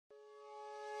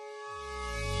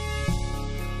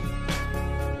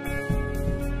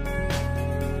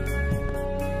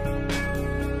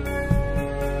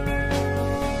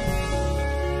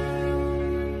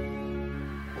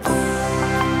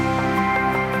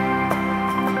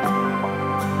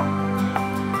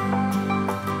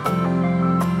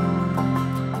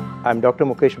I'm Dr.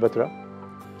 Mukesh Batra.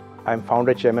 I'm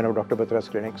founder chairman of Dr. Batra's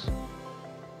Clinics,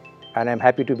 and I'm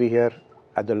happy to be here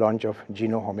at the launch of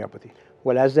Geno Homeopathy.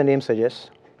 Well, as the name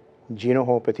suggests, Geno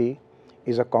Homeopathy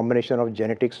is a combination of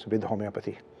genetics with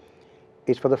homeopathy.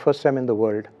 It's for the first time in the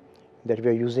world that we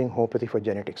are using homeopathy for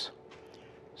genetics.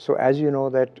 So as you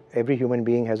know that every human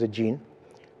being has a gene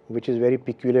which is very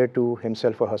peculiar to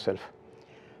himself or herself.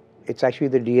 It's actually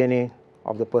the DNA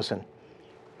of the person.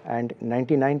 And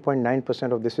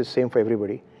 99.9% of this is same for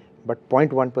everybody, but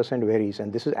 0.1% varies,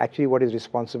 and this is actually what is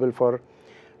responsible for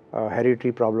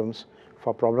hereditary problems,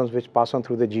 for problems which pass on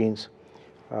through the genes.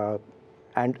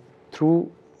 And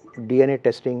through DNA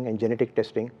testing and genetic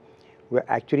testing, we're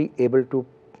actually able to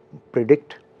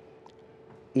predict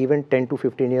even 10 to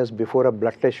 15 years before a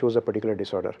blood test shows a particular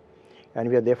disorder. And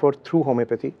we are therefore, through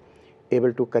homeopathy,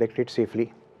 able to correct it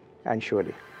safely and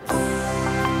surely.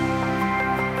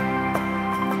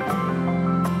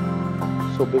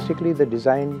 So basically, the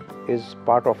design is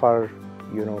part of our,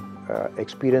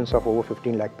 experience of over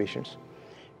 15 lakh patients.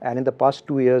 And in the past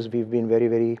 2 years, we've been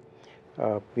very,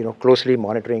 closely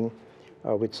monitoring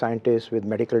with scientists, with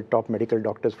top medical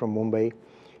doctors from Mumbai,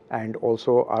 and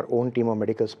also our own team of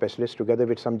medical specialists together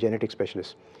with some genetic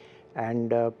specialists.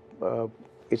 And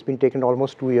it's been taken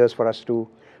almost 2 years for us to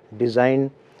design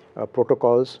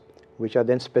protocols which are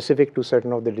then specific to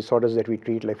certain of the disorders that we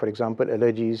treat, like for example,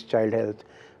 allergies, child health,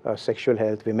 sexual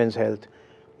health, women's health,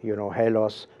 hair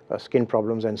loss, skin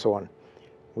problems, and so on.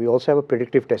 We also have a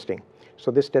predictive testing. So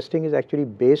this testing is actually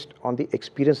based on the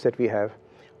experience that we have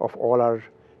of all our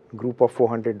group of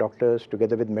 400 doctors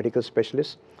together with medical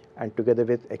specialists and together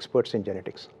with experts in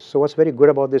genetics. So what's very good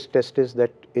about this test is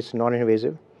that it's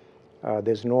non-invasive.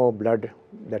 There's no blood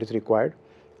that is required,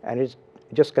 and it's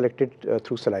just collected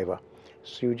through saliva.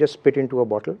 So you just spit into a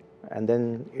bottle and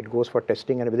then it goes for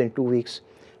testing, and within 2 weeks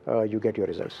you get your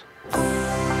results.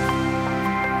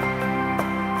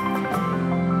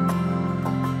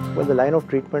 Well, the line of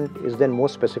treatment is then more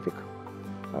specific.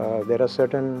 There are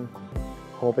certain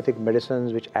homeopathic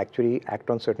medicines which actually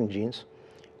act on certain genes,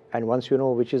 and once you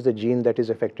know which is the gene that is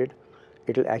affected,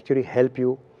 it will actually help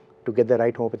you to get the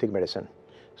right homeopathic medicine.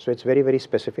 So it's very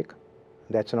specific.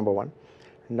 That's number one.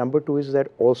 Number two is that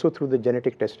also through the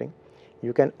genetic testing,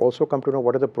 you can also come to know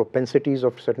what are the propensities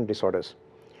of certain disorders.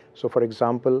 So for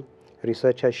example,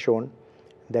 research has shown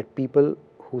that people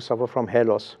who suffer from hair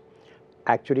loss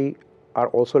actually are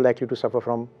also likely to suffer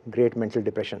from great mental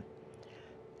depression.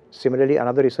 Similarly,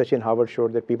 another research in Harvard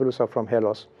showed that people who suffer from hair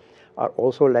loss are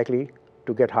also likely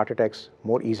to get heart attacks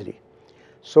more easily.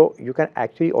 So you can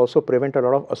actually also prevent a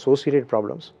lot of associated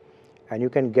problems, and you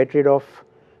can get rid of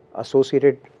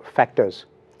associated factors.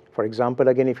 For example,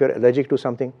 again, if you're allergic to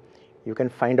something, you can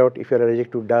find out if you're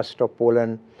allergic to dust or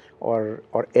pollen or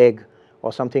egg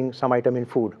or some item in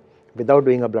food without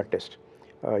doing a blood test.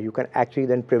 You can actually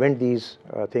then prevent these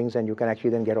things, and you can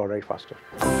actually then get all right faster.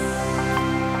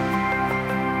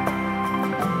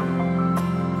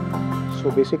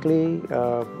 So basically,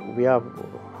 we are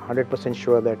 100%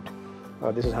 sure that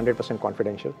this is 100%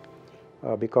 confidential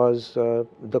because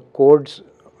the code's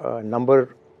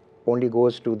number only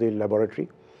goes to the laboratory,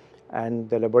 and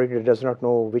the laboratory does not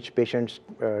know which patients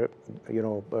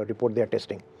report their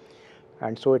testing,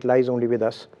 and so it lies only with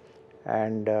us.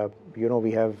 And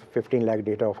we have 15 lakh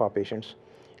data of our patients,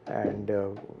 and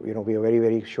we are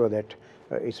very sure that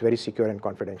it's very secure and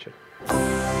confidential.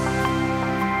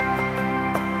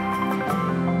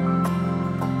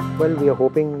 Well, we are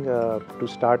hoping to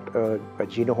start a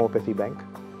Geno Homeopathy bank,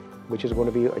 which is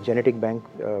going to be a genetic bank,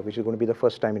 which is going to be the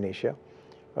first time in Asia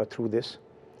through this.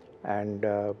 And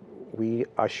we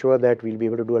are sure that we'll be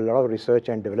able to do a lot of research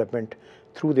and development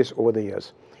through this over the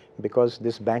years, because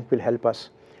this bank will help us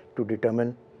to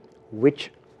determine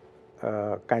which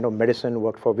kind of medicine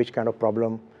worked for which kind of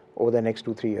problem over the next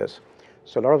 2-3 years.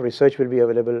 So a lot of research will be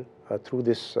available through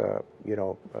this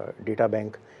data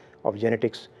bank of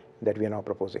genetics that we are now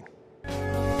proposing.